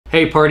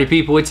Hey party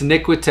people, it's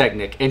Nick with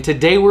tech-Nic, and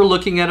today we're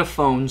looking at a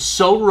phone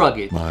so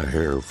rugged, my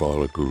hair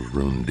follicles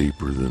run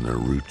deeper than the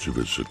roots of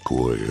a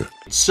sequoia,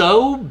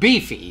 so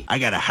beefy, I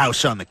got a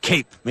house on the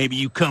Cape, maybe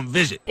you come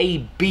visit. a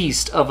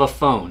beast of a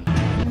phone.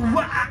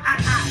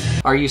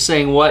 Are you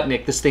saying what,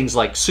 Nick? This thing's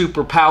like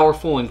super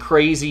powerful and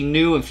crazy,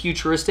 new and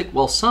futuristic?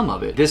 Well, some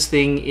of it. This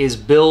thing is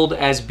billed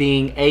as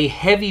being a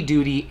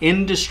heavy-duty,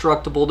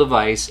 indestructible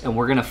device, and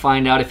we're gonna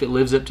find out if it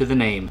lives up to the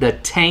name, the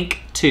Tank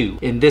 2,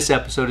 in this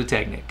episode of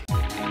tech-Nic.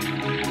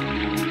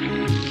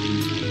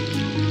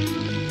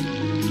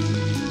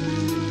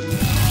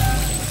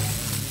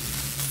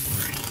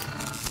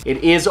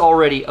 It is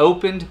already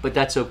opened, but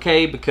that's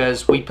okay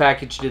because we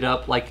packaged it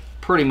up like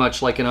pretty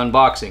much like an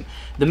unboxing.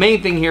 The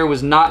main thing here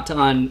was not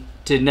to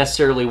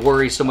necessarily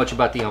worry so much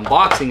about the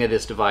unboxing of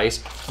this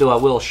device, though I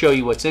will show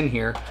you what's in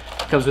here.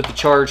 It comes with the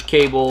charge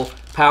cable,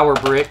 power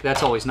brick.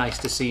 That's always nice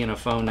to see in a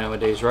phone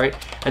nowadays, right?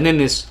 And then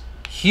this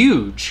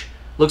huge,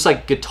 looks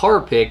like guitar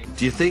pick.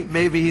 Do you think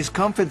maybe he's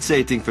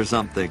compensating for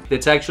something?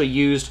 That's actually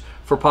used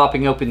for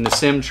popping open the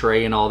SIM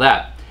tray and all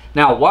that.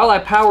 Now, while I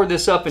power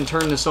this up and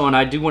turn this on,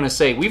 I do want to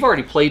say, we've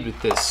already played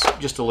with this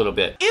just a little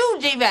bit.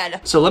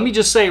 So let me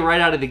just say right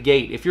out of the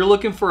gate, if you're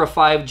looking for a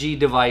 5G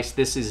device,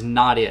 this is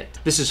not it.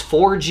 This is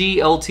 4G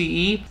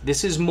LTE.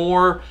 This is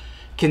more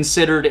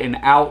considered an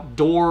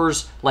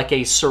outdoors, like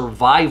a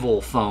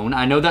survival phone.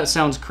 I know that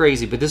sounds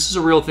crazy, but this is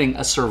a real thing,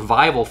 a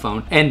survival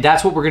phone. And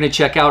that's what we're gonna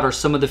check out are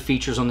some of the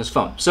features on this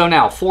phone. So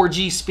now,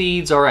 4G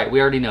speeds, all right, we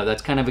already know,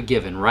 that's kind of a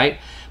given, right?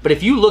 But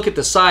if you look at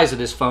the size of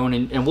this phone,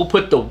 and we'll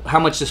put how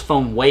much this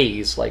phone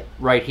weighs, like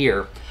right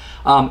here,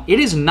 it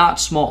is not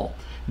small.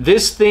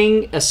 This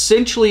thing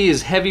essentially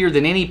is heavier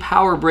than any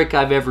power brick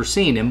I've ever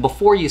seen. And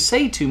before you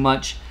say too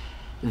much,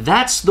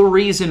 that's the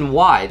reason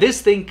why.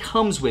 This thing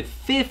comes with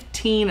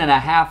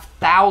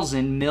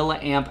 15,500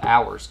 milliamp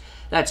hours.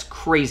 That's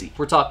crazy.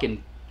 We're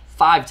talking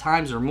 5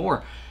 times or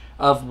more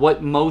of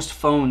what most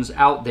phones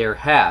out there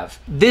have.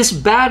 This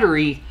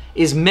battery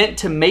is meant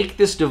to make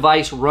this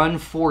device run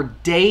for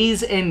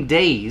days and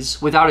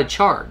days without a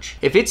charge.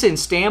 If it's in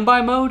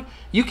standby mode,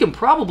 you can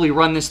probably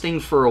run this thing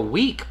for a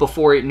week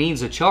before it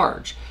needs a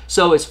charge.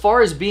 So as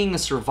far as being a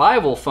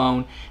survival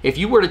phone, if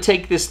you were to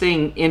take this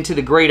thing into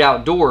the great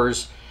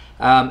outdoors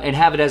and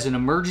have it as an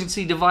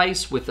emergency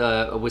device with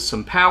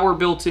some power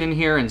built in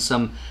here and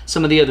some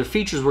of the other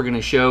features we're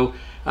gonna show,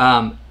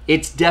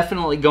 it's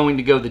definitely going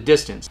to go the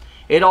distance.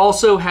 It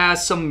also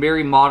has some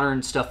very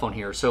modern stuff on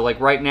here. So like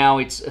right now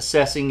it's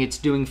assessing, it's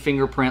doing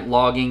fingerprint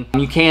logging.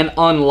 You can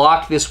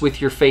unlock this with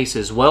your face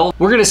as well.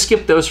 We're gonna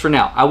skip those for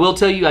now. I will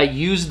tell you I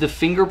used the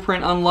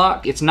fingerprint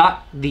unlock. It's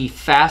not the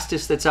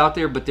fastest that's out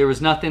there, but there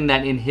was nothing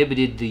that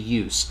inhibited the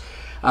use.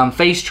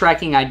 Face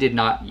tracking I did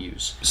not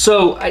use.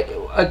 So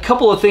a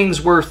couple of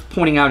things worth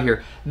pointing out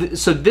here.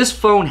 So this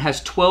phone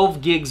has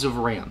 12 gigs of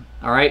RAM,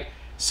 all right?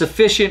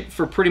 Sufficient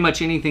for pretty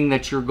much anything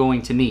that you're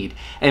going to need,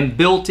 and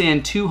built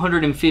in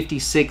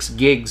 256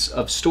 gigs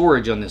of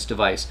storage on this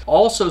device.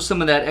 Also,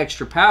 some of that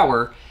extra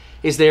power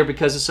is there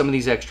because of some of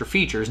these extra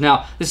features.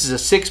 Now, this is a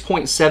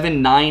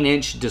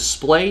 6.79-inch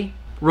display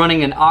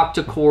running an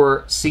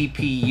octa-core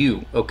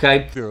CPU,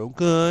 okay? Feel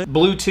good.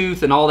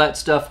 Bluetooth and all that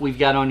stuff we've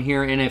got on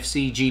here,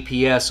 NFC,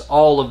 GPS,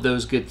 all of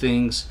those good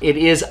things. It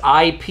is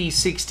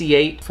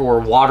IP68 for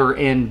water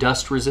and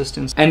dust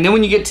resistance. And then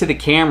when you get to the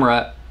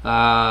camera,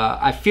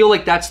 I feel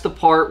like that's the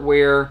part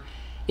where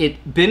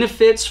it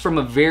benefits from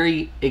a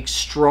very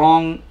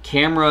strong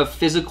camera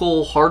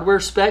physical hardware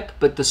spec,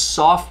 but the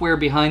software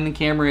behind the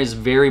camera is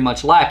very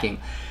much lacking.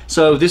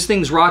 So this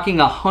thing's rocking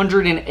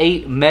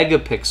 108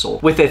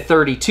 megapixel with a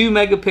 32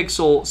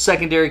 megapixel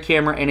secondary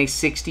camera and a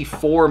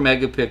 64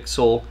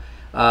 megapixel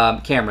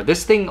camera.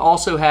 This thing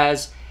also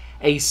has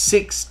a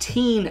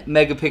 16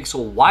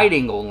 megapixel wide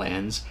angle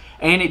lens,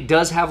 and it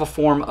does have a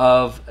form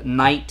of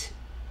night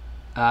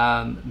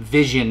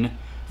vision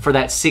for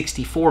that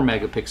 64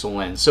 megapixel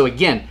lens. So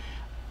again,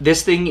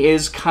 this thing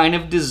is kind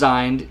of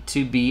designed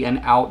to be an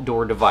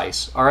outdoor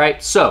device. All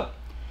right, so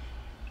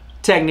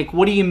tech-Nic,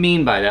 what do you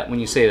mean by that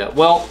when you say that?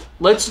 Well,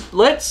 let's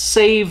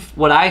save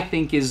what I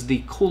think is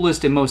the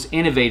coolest and most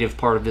innovative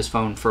part of this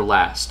phone for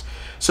last.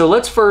 So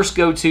let's first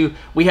go to,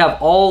 we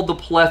have all the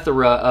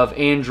plethora of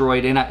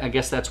Android, and I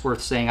guess that's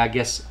worth saying, I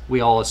guess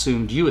we all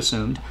assumed, you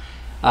assumed,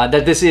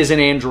 that this is an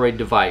Android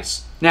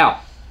device.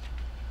 Now,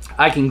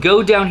 I can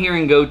go down here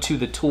and go to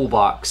the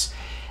toolbox,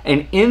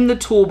 and in the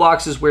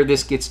toolbox is where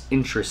this gets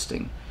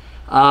interesting.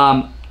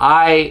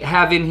 I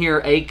have in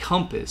here a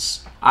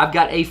compass. I've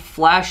got a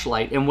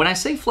flashlight, and when I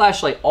say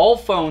flashlight, all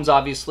phones,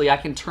 obviously, I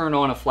can turn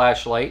on a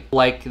flashlight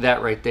like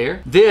that right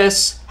there.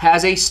 This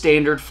has a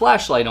standard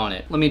flashlight on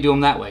it. Let me do them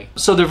that way.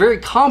 So they're very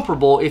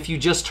comparable if you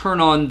just turn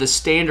on the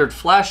standard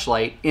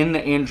flashlight in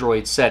the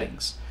Android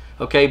settings,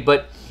 okay?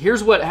 But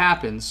here's what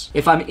happens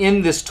if I'm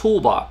in this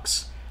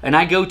toolbox and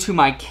I go to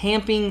my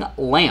camping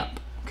lamp,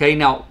 okay?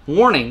 Now,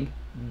 warning,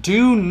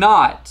 do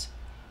not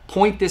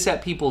point this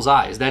at people's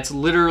eyes. That's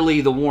literally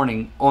the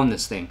warning on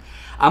this thing.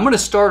 I'm gonna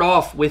start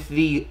off with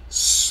the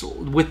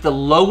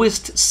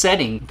lowest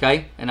setting,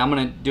 okay? And I'm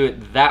gonna do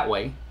it that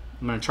way.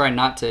 I'm gonna try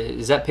not to,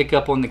 does that pick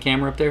up on the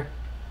camera up there?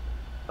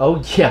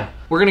 Oh yeah.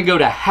 We're gonna go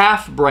to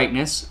half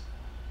brightness.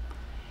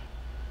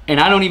 And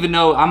I don't even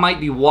know, I might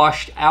be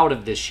washed out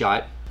of this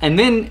shot. And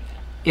then,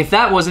 if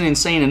that wasn't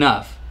insane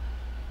enough,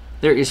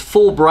 there is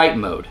full bright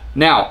mode.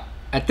 Now,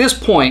 at this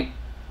point,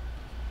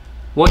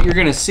 what you're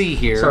gonna see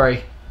here.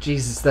 Sorry,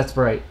 Jesus, that's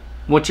bright.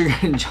 What you're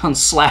gonna,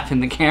 John's slapping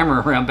the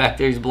camera around back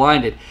there, he's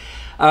blinded.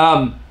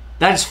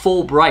 That's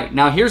full bright.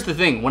 Now here's the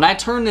thing, when I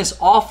turn this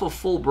off of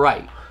full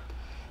bright,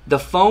 the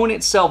phone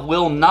itself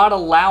will not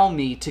allow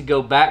me to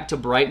go back to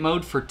bright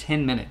mode for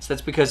 10 minutes.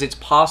 That's because it's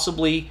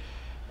possibly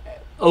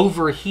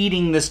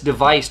overheating this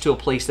device to a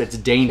place that's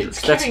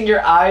dangerous. It's giving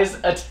your eyes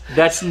a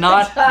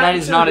that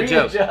is not a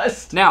joke.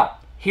 readjust. Now,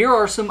 here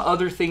are some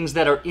other things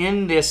that are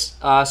in this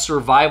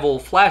survival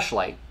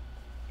flashlight.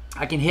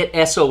 I can hit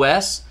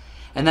SOS,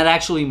 and that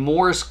actually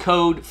Morse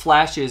code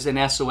flashes an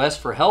SOS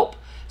for help.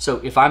 So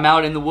if I'm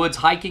out in the woods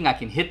hiking, I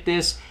can hit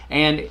this,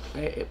 and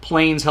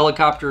planes,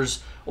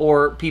 helicopters,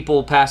 or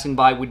people passing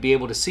by would be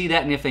able to see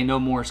that. And if they know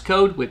Morse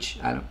code, which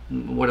I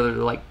don't, what are there,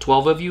 like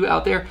 12 of you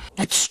out there?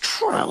 It's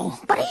true,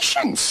 but he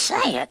shouldn't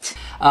say it.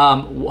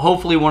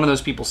 Hopefully one of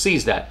those people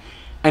sees that.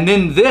 And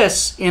then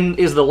this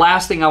is the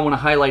last thing I want to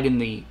highlight in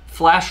the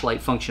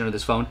flashlight function of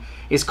this phone.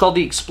 It's called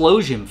the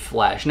explosion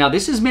flash. Now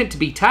this is meant to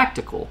be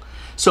tactical.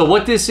 So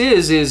what this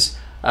is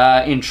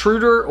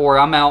intruder, or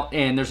I'm out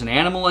and there's an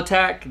animal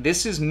attack.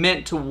 This is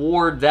meant to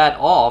ward that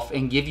off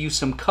and give you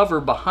some cover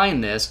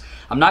behind this.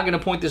 I'm not going to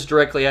point this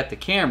directly at the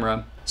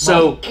camera.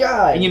 So,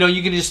 you know,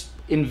 you can just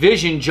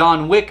envision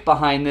John Wick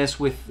behind this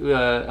with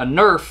a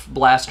Nerf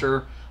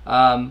blaster,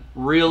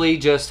 really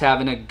just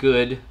having a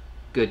good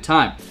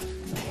time.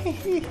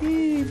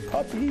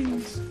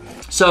 Puppies.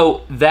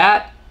 So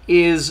that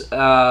is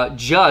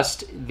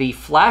just the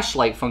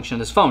flashlight function of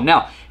this phone.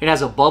 Now, it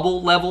has a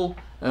bubble level,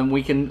 and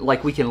we can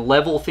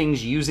level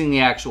things using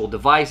the actual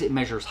device. It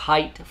measures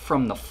height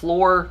from the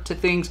floor to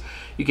things.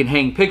 You can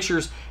hang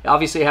pictures.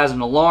 Obviously, it has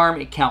an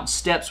alarm. It counts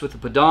steps with a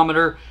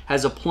pedometer.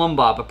 Has a plumb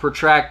bob, a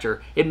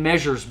protractor. It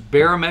measures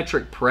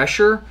barometric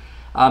pressure.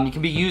 It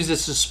can be used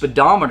as a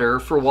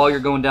speedometer for while you're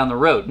going down the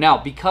road. Now,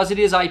 because it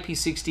is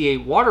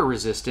IP68 water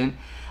resistant,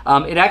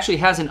 it actually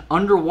has an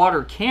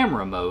underwater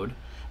camera mode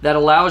that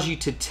allows you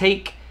to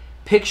take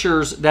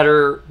pictures that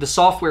are, the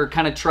software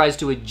kind of tries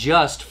to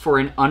adjust for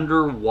an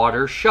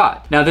underwater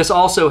shot. Now this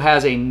also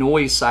has a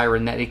noise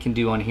siren that it can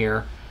do on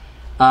here.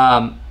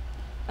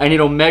 And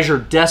it'll measure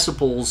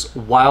decibels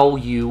while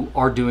you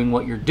are doing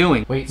what you're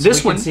doing. Wait, so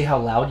this we one, can see how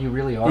loud you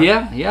really are?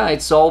 Yeah,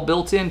 it's all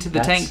built into the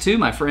tank too,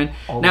 my friend.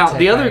 Now,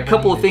 the other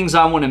couple of things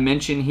I want to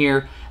mention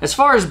here, as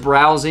far as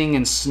browsing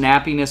and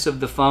snappiness of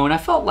the phone, I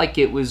felt like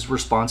it was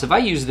responsive. I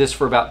used this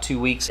for about 2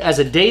 weeks. As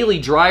a daily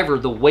driver,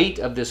 the weight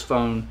of this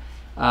phone,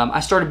 I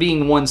started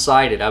being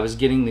one-sided. I was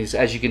getting these,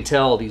 as you can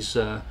tell, these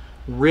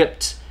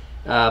ripped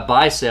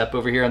bicep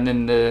over here, and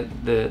then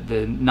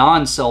the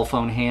non-cell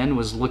phone hand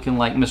was looking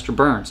like Mr.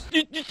 Burns.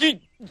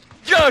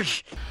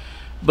 Josh!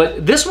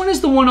 But this one is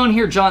the one on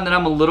here, John, that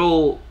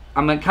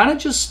I'm kind of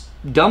just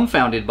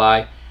dumbfounded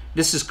by.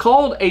 This is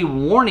called a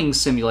warning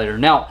simulator.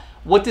 Now,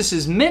 what this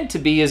is meant to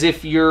be is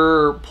if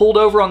you're pulled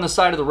over on the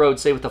side of the road,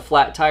 say with a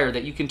flat tire,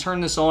 that you can turn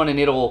this on and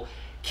it'll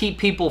keep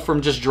people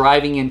from just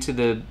driving into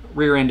the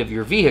rear end of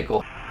your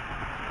vehicle.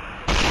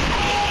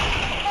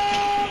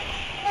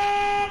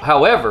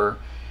 However,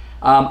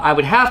 I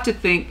would have to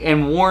think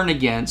and warn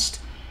against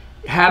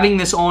having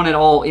this on at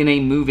all in a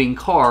moving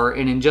car,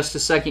 and in just a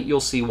second you'll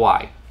see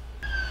why.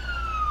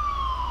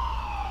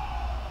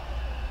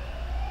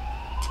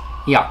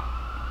 Yeah.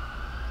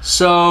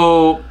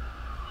 So,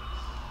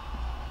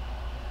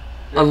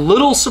 a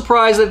little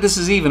surprised that this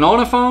is even on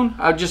a phone,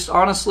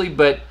 honestly,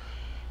 but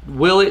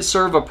will it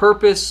serve a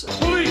purpose?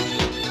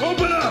 Police,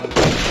 open up!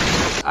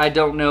 I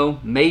don't know,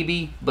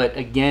 maybe, but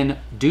again,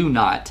 do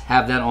not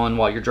have that on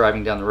while you're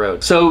driving down the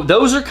road. So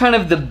those are kind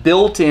of the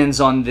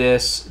built-ins on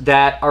this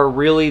that are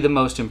really the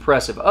most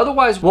impressive.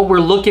 Otherwise, what we're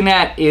looking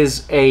at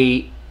is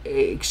a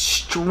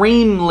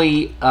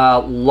extremely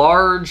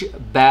large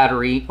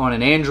battery on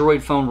an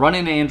Android phone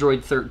running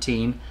Android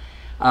 13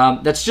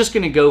 that's just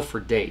going to go for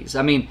days.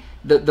 I mean,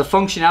 the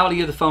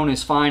functionality of the phone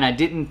is fine. I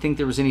didn't think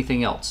there was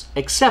anything else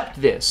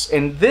except this.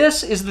 And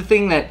this is the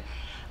thing that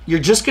you're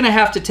just going to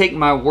have to take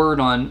my word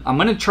on. I'm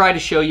going to try to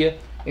show you.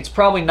 It's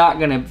probably not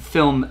going to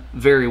film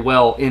very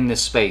well in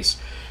this space.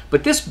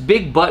 But this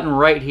big button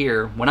right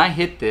here, when I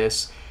hit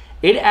this,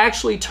 it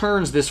actually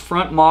turns this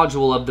front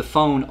module of the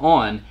phone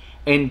on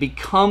and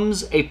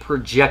becomes a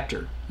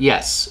projector.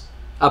 Yes,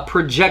 a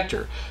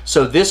projector.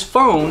 So this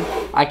phone,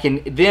 I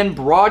can then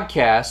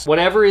broadcast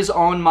whatever is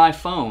on my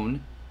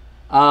phone.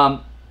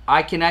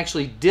 I can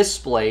actually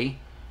display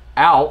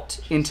out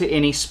into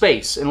any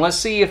space, and let's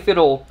see if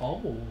it'll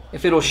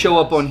show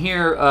up on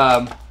here.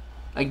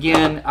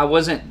 Again,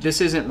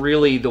 this isn't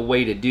really the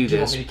way to do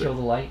this. Do you want me to kill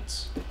the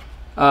lights?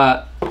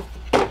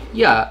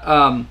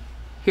 Yeah.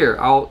 Here,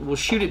 we'll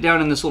shoot it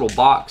down in this little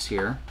box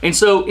here. And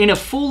so in a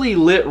fully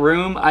lit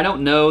room, I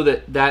don't know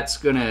that that's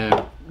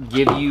gonna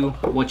give you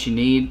what you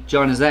need.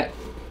 John, is that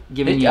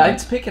giving you...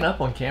 It's picking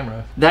up on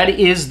camera. That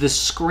is the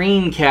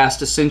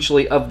screencast,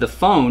 essentially, of the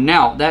phone.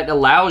 Now, that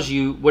allows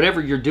you,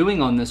 whatever you're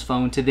doing on this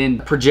phone, to then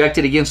project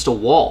it against a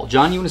wall.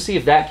 John, you want to see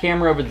if that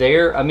camera over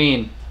there, I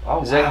mean,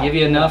 does that give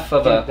you enough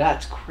of a...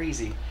 That's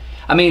crazy.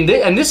 I mean,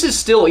 and this is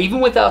still, even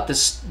without the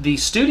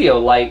studio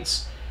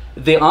lights,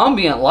 the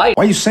ambient light...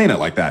 Why are you saying it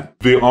like that?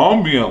 The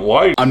ambient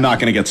light. I'm not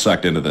going to get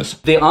sucked into this.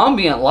 The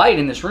ambient light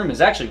in this room is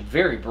actually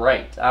very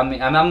bright. I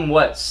mean, I'm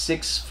what,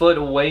 6 foot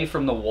away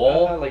from the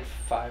wall? Like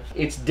 5.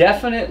 It's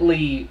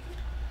definitely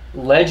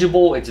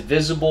legible. It's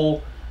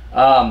visible.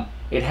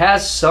 It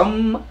has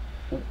some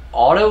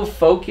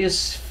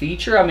autofocus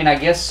feature. I mean, I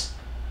guess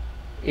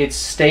it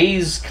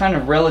stays kind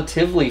of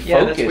relatively focused.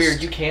 Yeah, that's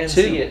weird. You can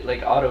too. see it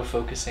like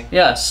auto-focusing.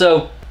 Yeah,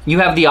 so you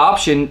have the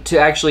option to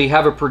actually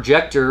have a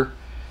projector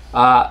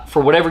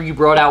for whatever you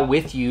brought out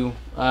with you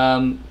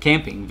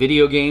camping,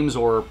 video games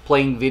or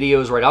playing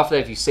videos right off that.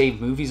 If you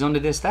save movies onto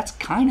this, that's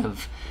kind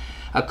of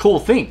a cool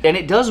thing. And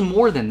it does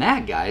more than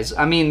that, guys.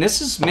 I mean,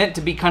 this is meant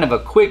to be kind of a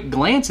quick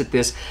glance at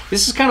this.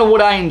 This is kind of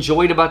what I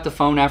enjoyed about the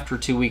phone after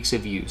 2 weeks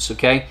of use,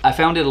 okay? I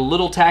found it a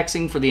little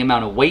taxing for the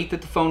amount of weight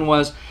that the phone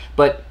was,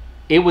 but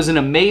it was an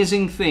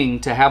amazing thing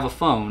to have a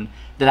phone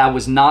that I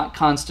was not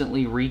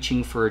constantly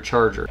reaching for a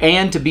charger.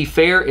 And to be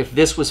fair, if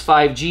this was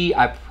 5G,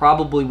 I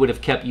probably would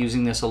have kept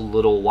using this a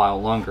little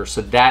while longer.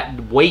 So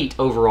that weight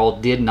overall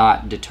did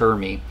not deter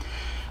me.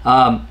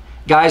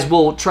 Guys,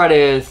 we'll try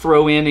to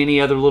throw in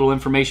any other little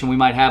information we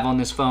might have on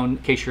this phone in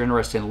case you're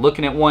interested in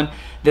looking at one.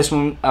 This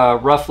one,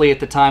 roughly at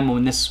the time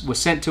when this was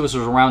sent to us,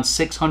 was around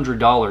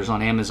 $600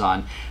 on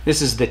Amazon.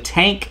 This is the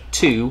Tank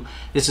 2.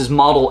 This is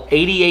model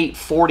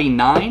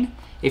 8849.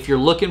 If you're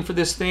looking for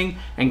this thing.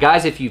 And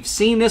guys, if you've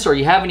seen this or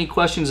you have any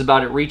questions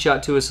about it, reach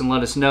out to us and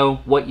let us know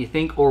what you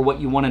think or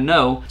what you want to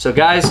know. So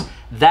guys,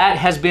 that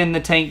has been the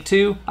Tank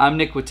 2. I'm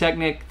Nick with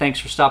tech-Nic. Thanks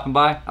for stopping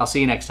by. I'll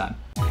see you next time.